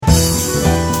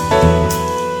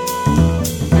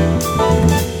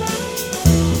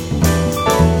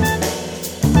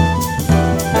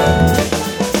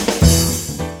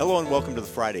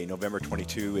Friday, November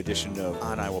 22 edition of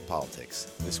On Iowa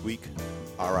Politics. This week,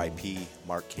 RIP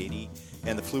Mark Cady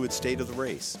and the fluid state of the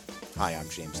race. Hi, I'm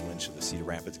James Lynch of the Cedar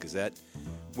Rapids Gazette.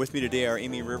 With me today are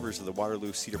Amy Rivers of the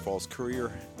Waterloo Cedar Falls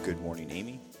Courier. Good morning,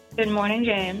 Amy. Good morning,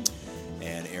 James.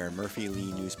 And Aaron Murphy,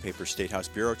 Lee Newspaper State House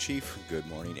Bureau Chief. Good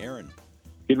morning, Aaron.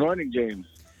 Good morning, James.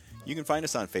 You can find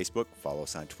us on Facebook, follow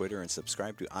us on Twitter, and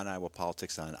subscribe to On Iowa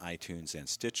Politics on iTunes and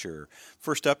Stitcher.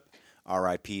 First up,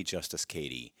 RIP Justice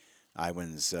Cady.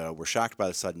 Iowans were shocked by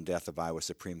the sudden death of Iowa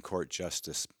Supreme Court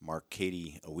Justice Mark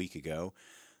Cady a week ago.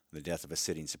 The death of a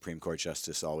sitting Supreme Court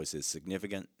justice always is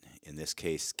significant. In this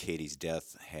case, Cady's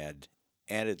death had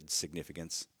added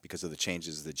significance because of the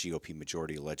changes the GOP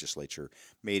majority legislature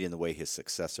made in the way his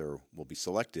successor will be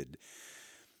selected.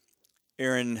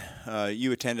 Aaron,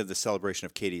 you attended the celebration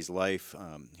of Cady's life.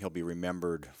 He'll be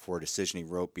remembered for a decision he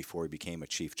wrote before he became a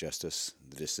Chief Justice,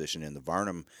 the decision in the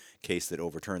Varnum case that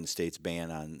overturned the state's ban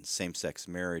on same-sex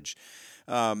marriage.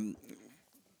 In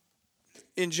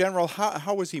general,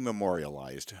 how was he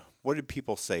memorialized? What did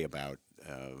people say about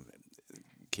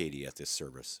Cady at this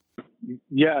service?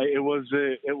 Yeah, it was.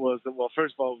 Well,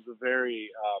 first of all, it was a very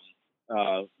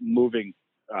moving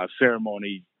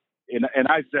ceremony, and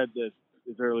I said this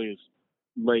as early as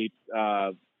late.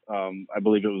 I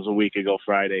believe it was a week ago,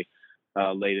 Friday,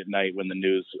 late at night when the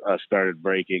news started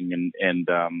breaking, and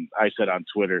I said on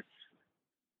Twitter,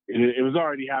 it was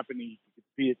already happening. You could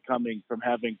see it coming from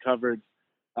having covered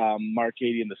Mark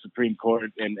Cady in the Supreme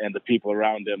Court and the people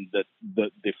around him. That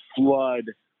the flood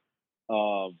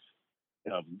of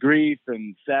grief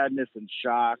and sadness and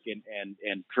shock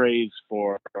and praise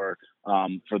for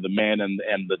the man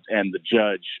and the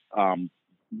judge.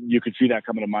 You could see that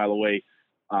coming a mile away,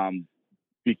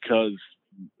 because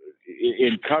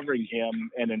in covering him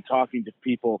and in talking to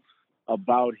people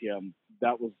about him,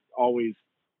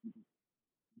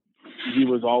 he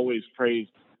was always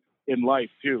praised in life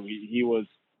too. He was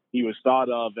thought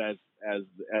of as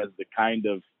the kind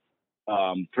of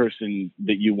person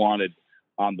that you wanted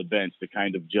on the bench, the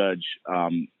kind of judge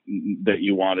that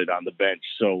you wanted on the bench.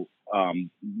 So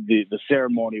the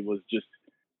ceremony was just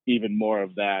even more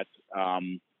of that.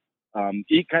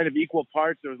 Kind of equal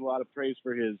parts. There was a lot of praise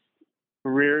for his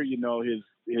career,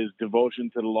 his devotion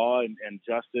to the law and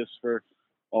justice for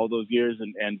all those years,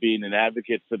 and being an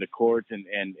advocate for the court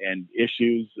and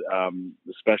issues,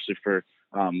 especially for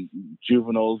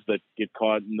juveniles that get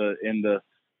caught in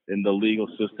the legal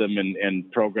system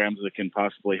and programs that can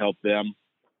possibly help them.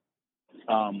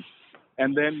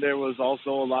 And then there was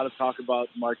also a lot of talk about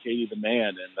Mark Cady, the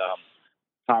man,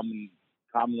 and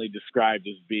commonly described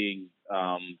as being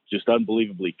just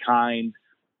unbelievably kind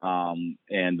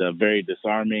and very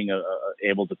disarming,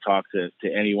 able to talk to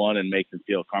anyone and make them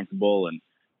feel comfortable.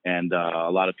 And a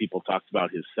lot of people talked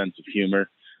about his sense of humor.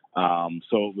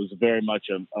 So it was very much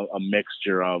a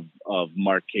mixture of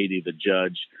Mark Cady, the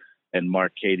judge, and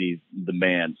Mark Cady, the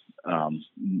man,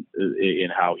 in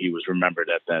how he was remembered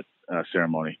at that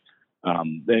ceremony.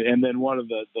 And then one of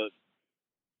the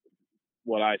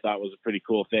what I thought was a pretty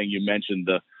cool thing, you mentioned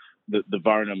the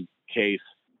Varnum case.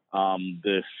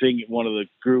 One of the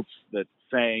groups that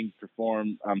sang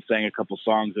a couple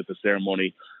songs at the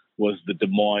ceremony was the Des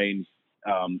Moines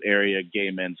area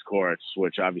Gay Men's Chorus,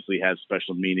 which obviously has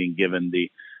special meaning given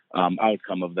the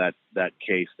outcome of that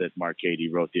case that Mark Cady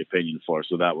wrote the opinion for.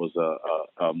 So that was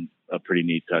a pretty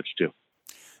neat touch too.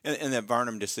 And that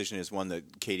Varnum decision is one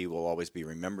that Cady will always be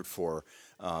remembered for.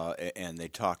 And they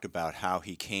talked about how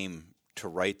he came to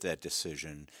write that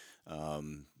decision,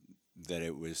 that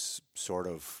it was sort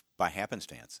of by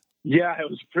happenstance. Yeah, it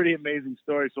was a pretty amazing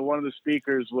story. So one of the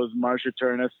speakers was Marsha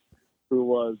Ternus, who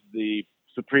was the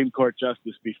Supreme Court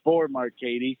justice before Mark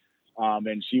Cady.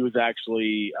 And she was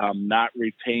actually not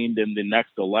retained in the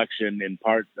next election in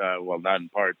part, not in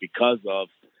part, because of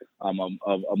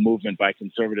a movement by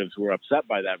conservatives who were upset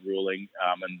by that ruling.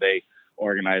 And they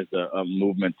organized a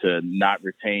movement to not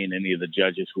retain any of the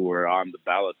judges who were on the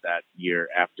ballot that year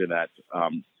after that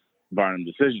Varnum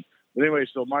decision. But anyway,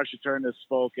 so Marsha Ternus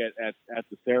spoke at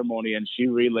the ceremony, and she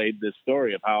relayed this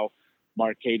story of how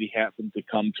Mark Cady happened to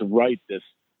come to write this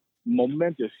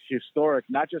momentous, historic,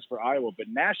 not just for Iowa, but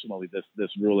nationally,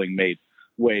 this ruling made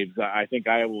waves. I think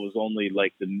Iowa was only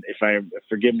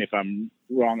forgive me if I'm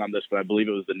wrong on this, but I believe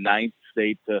it was the 9th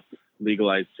state to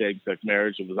legalize same-sex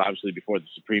marriage. It was obviously before the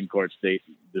Supreme Court state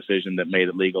decision that made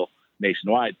it legal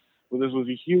nationwide. Well, this was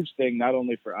a huge thing, not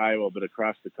only for Iowa, but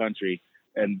across the country.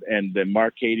 And then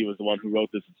Mark Cady was the one who wrote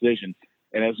this decision.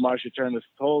 And as Marsha Ternus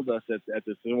told us at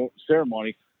the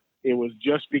ceremony, it was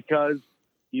just because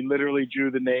he literally drew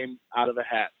the name out of a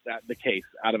hat, the case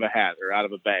out of a hat or out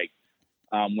of a bag.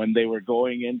 When they were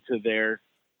going into their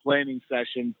planning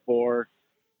session for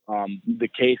the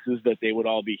cases that they would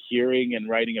all be hearing and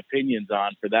writing opinions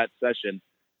on for that session.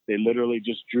 They literally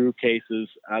just drew cases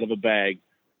out of a bag.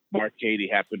 Mark Cady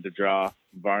happened to draw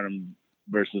Varnum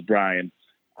versus Bryan,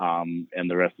 and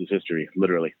the rest is history,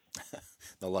 literally.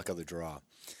 The luck of the draw.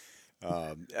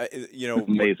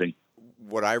 Amazing.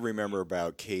 What I remember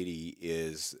about Cady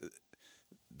is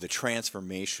the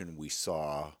transformation we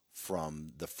saw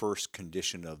from the first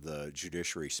condition of the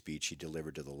judiciary speech he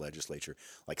delivered to the legislature,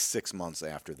 like 6 months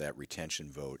after that retention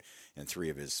vote, and 3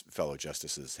 of his fellow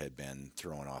justices had been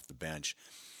thrown off the bench.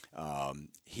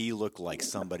 He looked like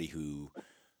somebody who,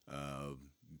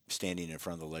 standing in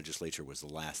front of the legislature, was the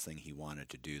last thing he wanted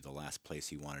to do, the last place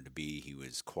he wanted to be. He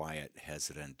was quiet,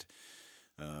 hesitant,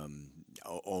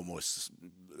 almost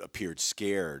appeared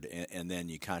scared. And then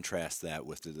you contrast that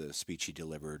with the speech he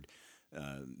delivered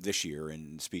this year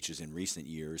and speeches in recent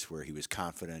years where he was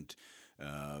confident,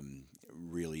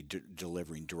 really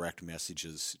delivering direct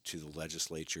messages to the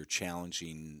legislature,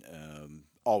 challenging,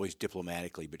 always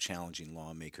diplomatically, but challenging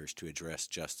lawmakers to address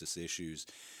justice issues.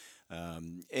 We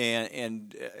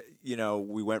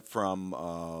went from,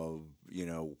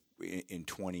 in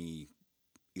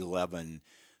 2011,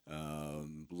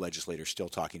 legislators still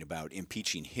talking about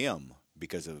impeaching him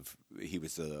because he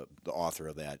was the author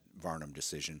of that Varnum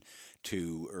decision,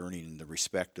 to earning the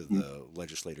respect of the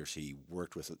legislators he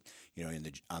worked with,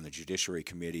 on the judiciary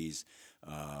committees,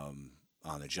 on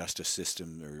the justice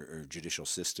system or judicial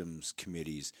systems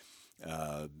committees.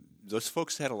 Those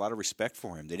folks had a lot of respect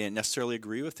for him. They didn't necessarily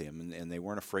agree with him, and they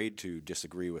weren't afraid to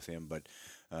disagree with him, but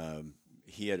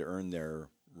he had earned their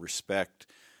respect.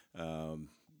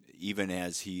 Even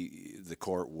as the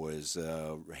court was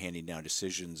handing down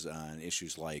decisions on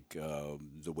issues like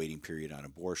the waiting period on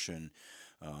abortion,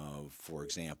 for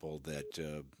example,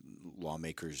 that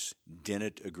lawmakers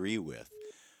didn't agree with.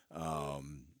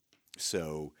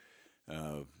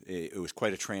 It was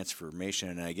quite a transformation.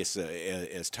 And I guess,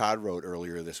 as Todd wrote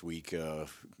earlier this week,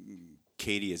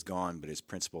 Cady is gone, but his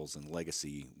principles and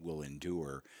legacy will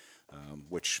endure,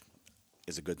 which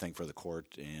is a good thing for the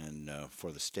court and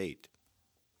for the state.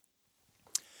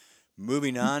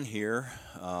 Moving on here,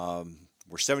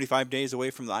 we're 75 days away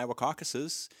from the Iowa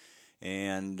caucuses,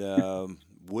 and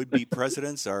would-be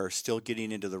presidents are still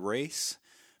getting into the race.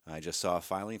 I just saw a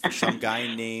filing for some guy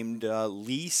named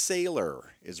Lee Saylor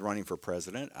is running for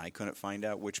president. I couldn't find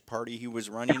out which party he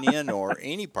was running in or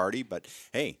any party, but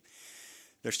hey,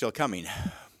 they're still coming.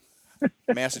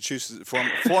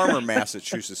 Former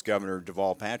Massachusetts Governor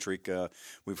Deval Patrick,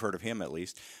 we've heard of him at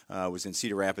least, was in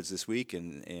Cedar Rapids this week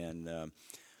and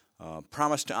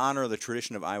promised to honor the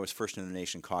tradition of Iowa's First in the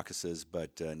Nation caucuses,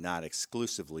 but not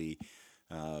exclusively.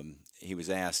 He was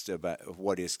asked about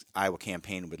what his Iowa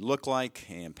campaign would look like,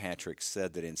 and Patrick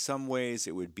said that in some ways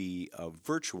it would be a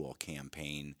virtual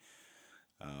campaign,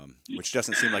 which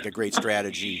doesn't seem like a great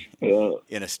strategy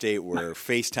in a state where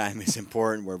FaceTime is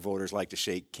important, where voters like to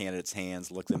shake candidates' hands,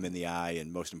 look them in the eye,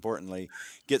 and most importantly,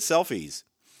 get selfies.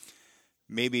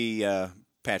 Maybe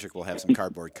Patrick will have some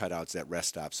cardboard cutouts at rest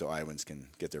stops so Iowans can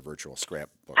get their virtual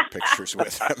scrapbook pictures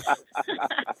with him.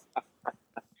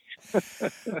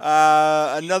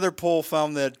 Another poll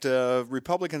found that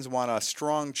Republicans want a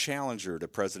strong challenger to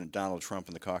President Donald Trump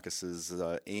in the caucuses.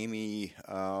 Amy,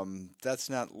 that's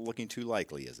not looking too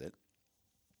likely, is it?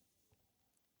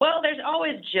 Well, there's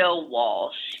always Joe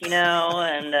Walsh,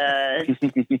 and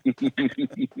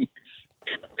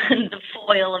the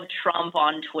foil of Trump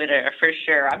on Twitter, for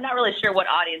sure. I'm not really sure what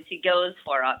audience he goes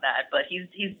for on that, but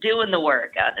he's doing the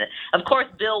work. Of course,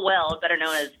 Bill Weld, better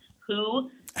known as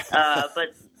Who,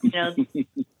 but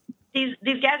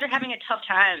these guys are having a tough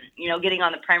time, getting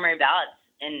on the primary ballots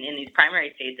in these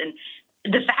primary states. And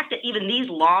the fact that even these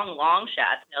long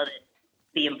shots know that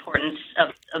the importance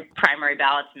of primary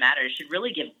ballots matters should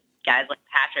really give guys like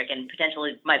Patrick and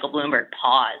potentially Michael Bloomberg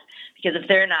pause. Because if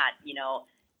they're not,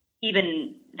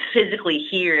 even physically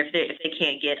here, if they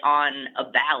can't get on a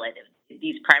ballot, if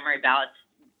these primary ballots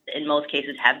in most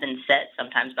cases have been set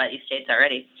sometimes by these states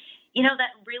already,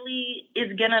 that really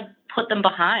is going to put them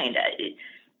behind.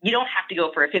 You don't have to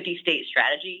go for a 50-state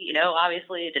strategy.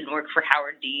 Obviously it didn't work for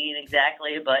Howard Dean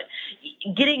exactly, but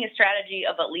getting a strategy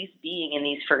of at least being in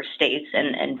these first states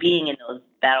and being in those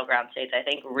battleground states, I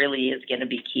think really is going to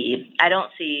be key. I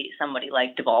don't see somebody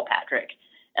like Deval Patrick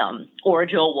or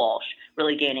Joe Walsh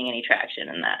really gaining any traction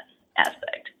in that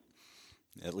aspect.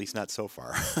 At least not so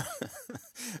far.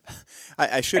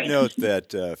 I should note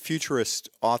that futurist,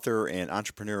 author, and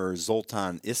entrepreneur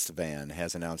Zoltan Istvan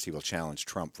has announced he will challenge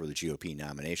Trump for the GOP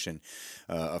nomination.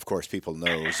 Of course, people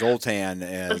know Zoltan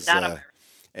as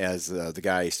as the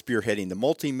guy spearheading the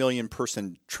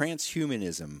multi-million-person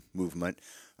transhumanism movement,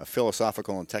 a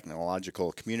philosophical and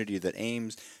technological community that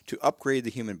aims to upgrade the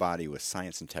human body with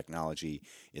science and technology.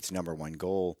 Its number one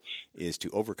goal is to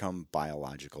overcome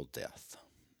biological death.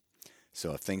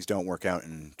 So if things don't work out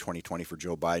in 2020 for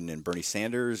Joe Biden and Bernie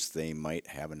Sanders, they might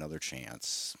have another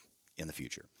chance in the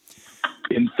future.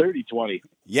 In 3020.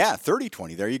 Yeah,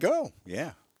 3020. There you go.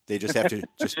 Yeah. They just have to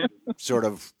just sort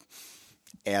of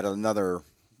add another,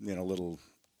 little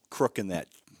crook in that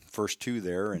first two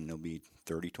there, and it'll be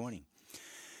 3020.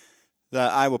 The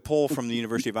Iowa poll from the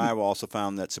University of Iowa also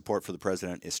found that support for the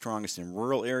president is strongest in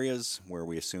rural areas, where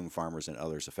we assume farmers and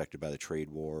others affected by the trade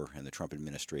war and the Trump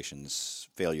administration's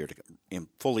failure to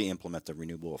fully implement the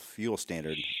renewable fuel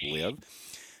standard live.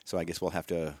 So I guess we'll have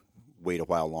to wait a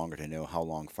while longer to know how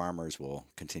long farmers will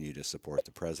continue to support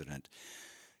the president.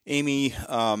 Amy,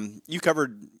 you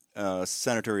covered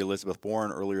Senator Elizabeth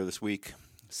Warren earlier this week.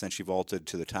 Since she vaulted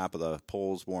to the top of the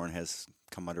polls, Warren has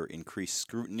come under increased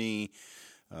scrutiny.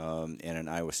 And an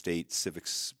Iowa State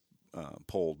Civics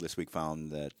poll this week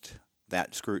found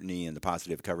that scrutiny and the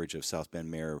positive coverage of South Bend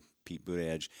Mayor Pete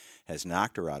Buttigieg has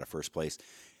knocked her out of first place.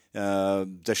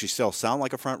 Does she still sound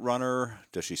like a front runner?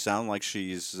 Does she sound like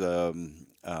she's holding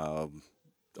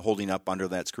up under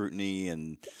that scrutiny?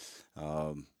 And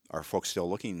are folks still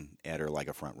looking at her like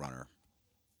a front runner?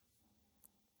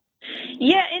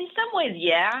 Yeah, in some ways,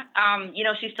 yeah.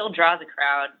 She still draws a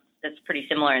crowd that's pretty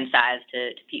similar in size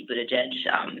to Pete Buttigieg.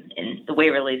 In the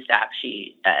Waverly stop,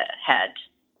 she had,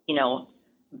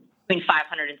 between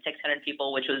 500 and 600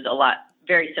 people, which was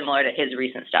very similar to his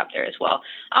recent stop there as well.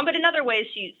 But in other ways,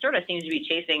 she sort of seems to be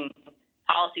chasing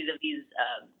policies of these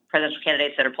presidential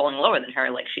candidates that are polling lower than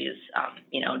her. Like she's,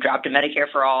 dropped a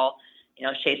Medicare for all,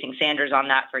 chasing Sanders on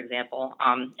that, for example.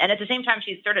 And at the same time,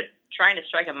 she's sort of trying to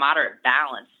strike a moderate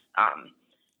balance.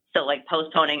 So like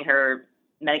postponing her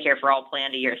Medicare for all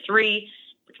plan to year 3,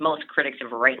 which most critics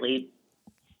have rightly,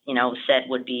 said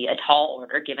would be a tall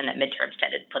order, given that midterms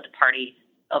tended to put the party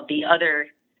of the other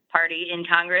party in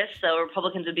Congress. So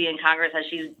Republicans would be in Congress as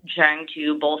she's trying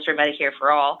to bolster Medicare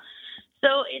for all.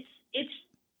 So it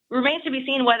remains to be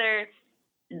seen whether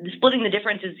splitting the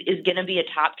difference is going to be a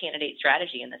top candidate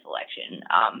strategy in this election.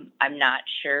 I'm not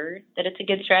sure that it's a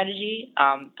good strategy,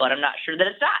 but I'm not sure that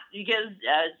it's not, because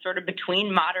sort of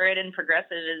between moderate and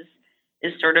progressive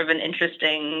is sort of an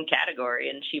interesting category,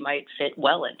 and she might fit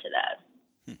well into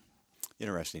that.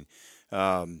 Interesting.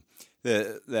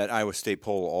 That Iowa State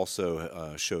poll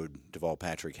also showed Deval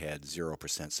Patrick had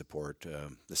 0% support,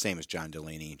 the same as John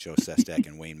Delaney, Joe Sestak,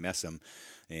 and Wayne Messam,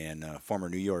 and former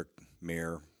New York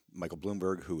Mayor Michael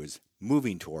Bloomberg, who is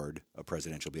moving toward a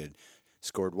presidential bid,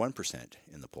 scored 1%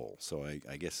 in the poll. So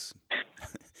I guess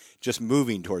just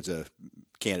moving towards a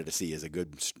candidacy is a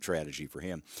good strategy for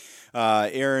him.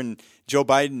 Aaron, Joe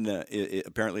Biden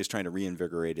apparently is trying to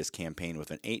reinvigorate his campaign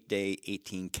with an 8-day,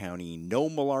 18-county, no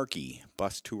malarkey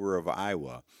bus tour of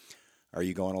Iowa. Are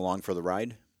you going along for the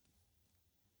ride?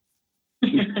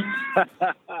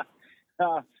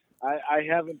 I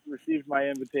haven't received my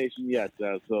invitation yet,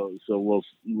 so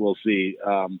we'll see.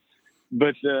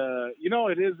 But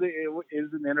it is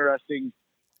an interesting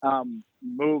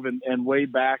move, and way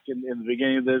back in the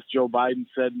beginning of this, Joe Biden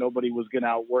said nobody was going to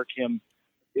outwork him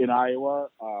in Iowa.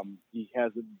 He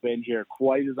hasn't been here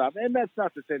quite as often, and that's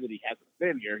not to say that he hasn't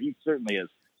been here. He certainly has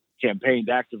campaigned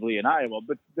actively in Iowa,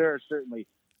 but there are certainly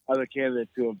other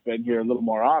candidates who have been here a little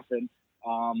more often.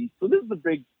 So this is a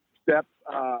big step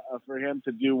for him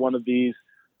to do one of these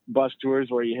bus tours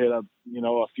where you hit a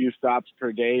few stops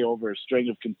per day over a string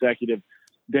of consecutive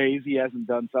days. He hasn't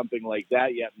done something like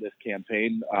that yet in this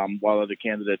campaign, while other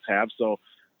candidates have. So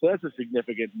that's a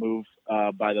significant move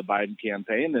by the Biden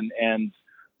campaign. And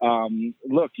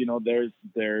look,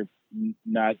 they're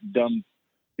not dumb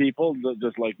people,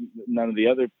 just like none of the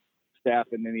other staff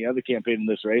in any other campaign in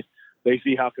this race. They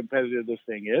see how competitive this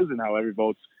thing is and how every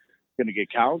vote's going to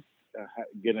count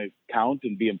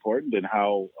and be important, and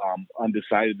how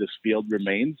undecided this field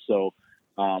remains. So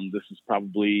this is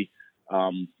probably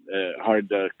hard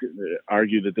to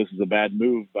argue that this is a bad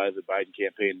move by the Biden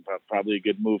campaign. Probably a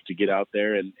good move to get out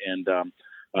there and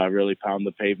really pound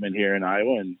the pavement here in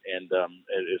Iowa. And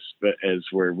as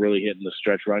we're really hitting the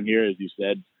stretch run here, as you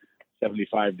said,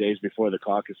 75 days before the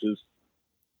caucuses,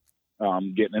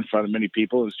 getting in front of many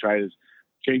people is trying to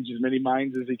change as many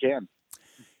minds as he can.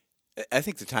 I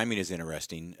think the timing is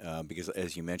interesting because,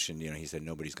 as you mentioned, he said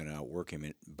nobody's going to outwork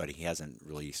him, but he hasn't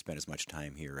really spent as much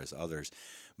time here as others.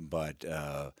 But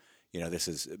this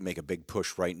is make a big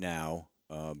push right now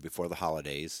before the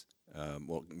holidays.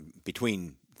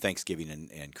 Between Thanksgiving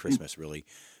and Christmas, really.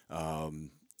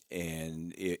 And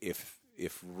if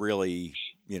really,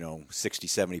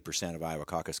 60-70% of Iowa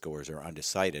caucus goers are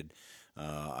undecided,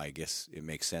 I guess it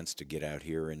makes sense to get out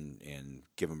here and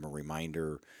give them a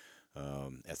reminder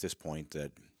at this point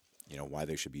that, why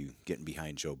they should be getting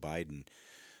behind Joe Biden.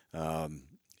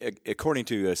 According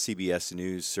to a CBS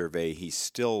News survey,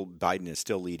 Biden is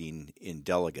still leading in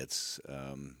delegates,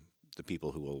 the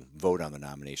people who will vote on the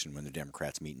nomination when the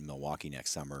Democrats meet in Milwaukee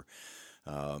next summer.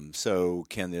 So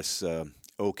can this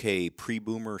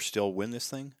pre-boomer still win this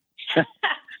thing?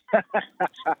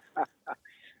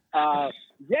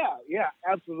 Yeah,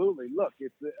 absolutely. Look,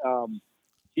 it's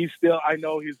he's still. I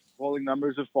know his polling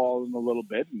numbers have fallen a little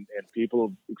bit, and people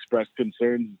have expressed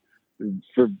concerns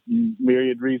for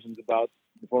myriad reasons about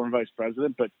the former vice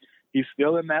president. But he's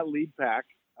still in that lead pack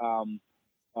of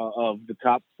the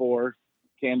top 4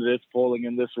 candidates polling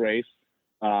in this race.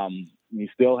 He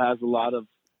still has a lot of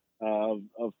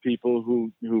people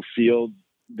who feel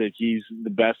that he's the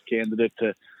best candidate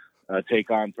to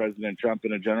take on President Trump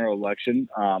in a general election.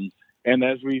 And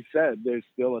as we said, there's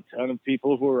still a ton of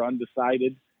people who are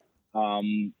undecided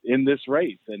in this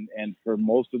race. And for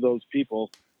most of those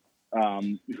people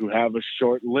who have a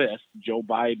short list, Joe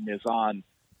Biden is on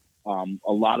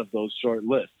a lot of those short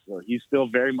lists. So he's still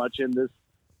very much in this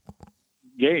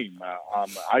game.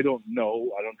 I don't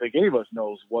know. I don't think any of us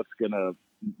knows what's going to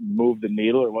move the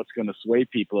needle or what's going to sway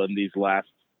people in these last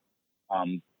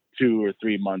 2 or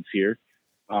 3 months here.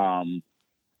 But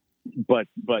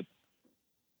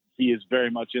he is very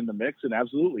much in the mix and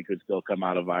absolutely could still come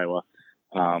out of Iowa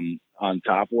on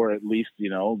top, or at least,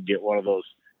 get one of those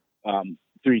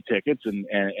 3 tickets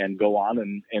and go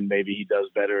on and maybe he does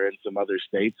better in some other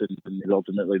states and is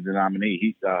ultimately the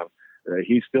nominee.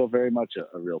 He's still very much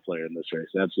a real player in this race.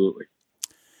 Absolutely.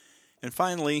 And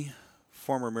finally,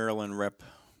 former Maryland Rep.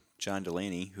 John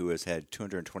Delaney, who has had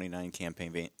 229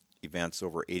 campaign events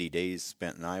over 80 days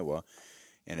spent in Iowa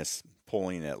and is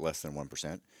polling at less than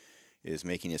 1%, is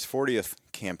making his 40th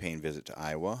campaign visit to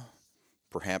Iowa.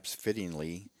 Perhaps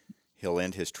fittingly, he'll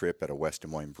end his trip at a West Des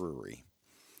Moines brewery.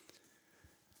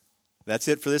 That's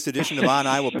it for this edition of On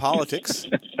Iowa Politics.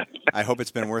 I hope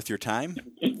it's been worth your time.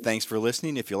 Thanks for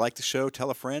listening. If you like the show, tell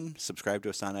a friend. Subscribe to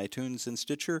us on iTunes and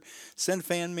Stitcher. Send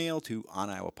fan mail to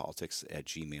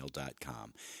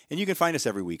oniowpolitics@gmail.com. And you can find us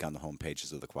every week on the home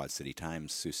pages of the Quad City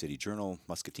Times, Sioux City Journal,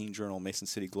 Muscatine Journal, Mason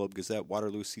City Globe Gazette,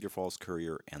 Waterloo, Cedar Falls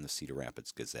Courier, and the Cedar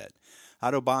Rapids Gazette.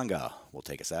 Otto Bonga will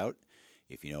take us out.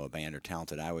 If you know a band or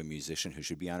talented Iowa musician who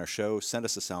should be on our show, send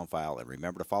us a sound file, and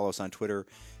remember to follow us on Twitter.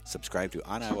 Subscribe to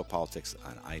On Iowa Politics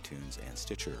on iTunes and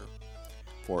Stitcher.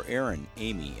 For Aaron,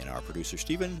 Amy, and our producer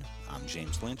Stephen, I'm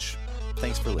James Lynch.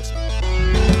 Thanks for listening.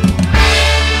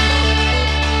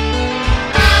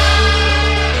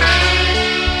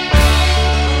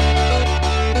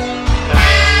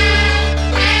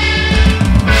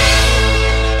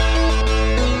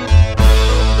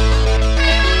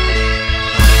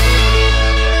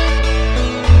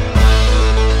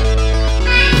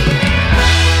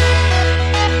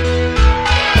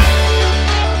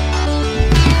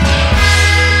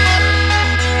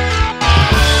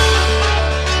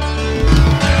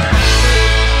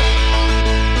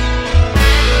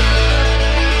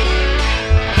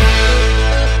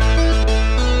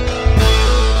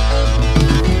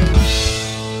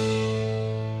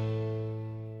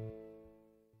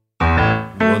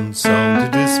 One song to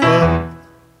dispel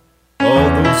all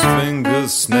those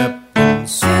fingers snapping,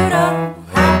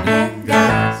 pseudo-happy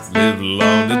guys live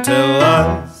long to tell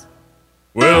lies.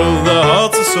 Well, the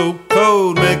hearts are so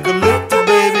cold, make a little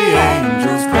baby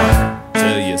angels cry.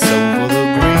 Tell your soul for the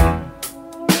green.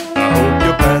 I hope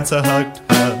your pants are hiked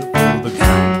high for the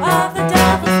green of the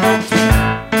devil's victory.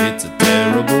 It's a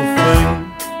terrible thing.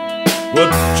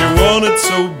 What you wanted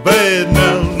so bad,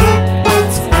 now look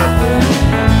what's happening.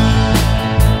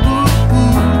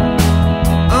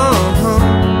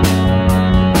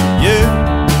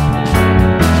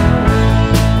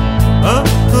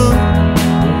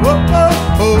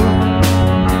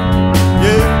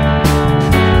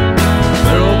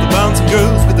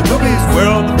 Where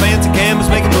all the fancy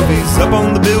cameras making movies, up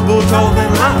on the billboard taller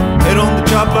than life, head on the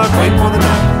chop block waiting for the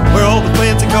night. Where all the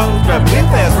fancy cars driving real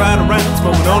fast, ride around,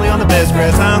 smoking only on the best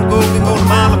grass. I'm going a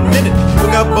mile a minute,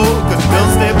 look out bold, cause you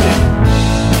don't step in.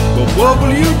 But what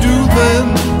will you do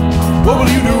then? What will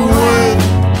you do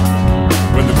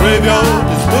when the graveyard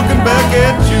is looking back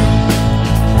at you?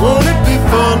 Won't it be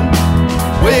fun?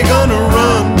 Where you gonna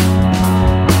run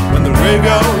when the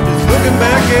graveyard is looking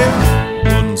back at you?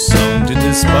 One song to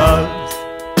despise,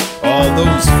 all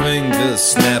those fingers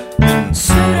snapping,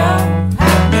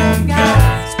 pseudo-happy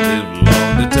guys live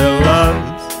long to tell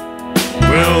lies.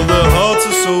 Well, the hearts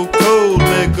are so cold,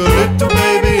 make a little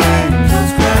baby angel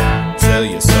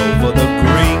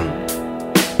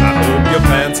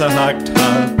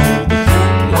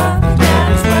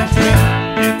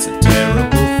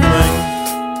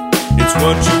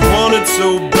what you wanted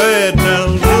so bad. Now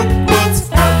look what's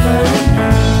happening.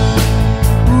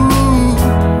 Ooh,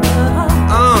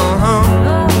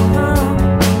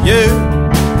 yeah.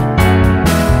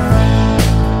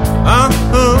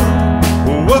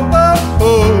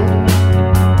 Whoa,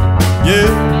 yeah.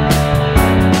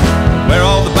 Where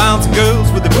all the bouncing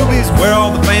girls with the boobies? Where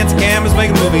all the fancy cameras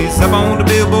making movies? Up on the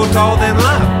billboard taller than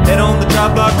life. Head on the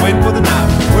job block waiting for the night.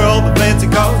 Where all the fancy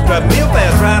cars driving real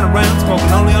fast, riding around, smoking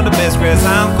only on the best grass.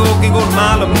 I'm coking, go a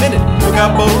mile a minute. Look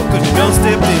out, boy, cause you done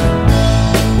stepped in.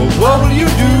 Well, what will you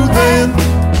do then?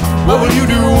 What will you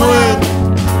do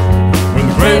when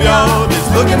the graveyard is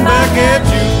looking back at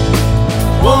you?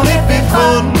 Won't it be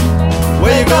fun?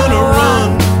 Where you gonna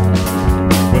run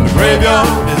when the graveyard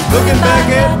is looking back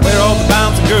at? Where all the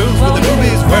bouncing girls with the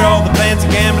movies? Where all the fancy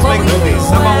cameras making movies?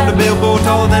 I'm on the billboard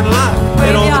taller than life.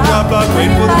 Head on the job block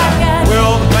waiting for the night. Where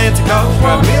all the fancy cars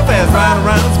driving real fast, riding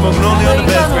around, smoking only on the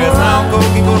best grass. I'm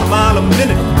coking, go a mile a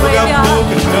minute. Look out for more,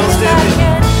 cause you don't step in.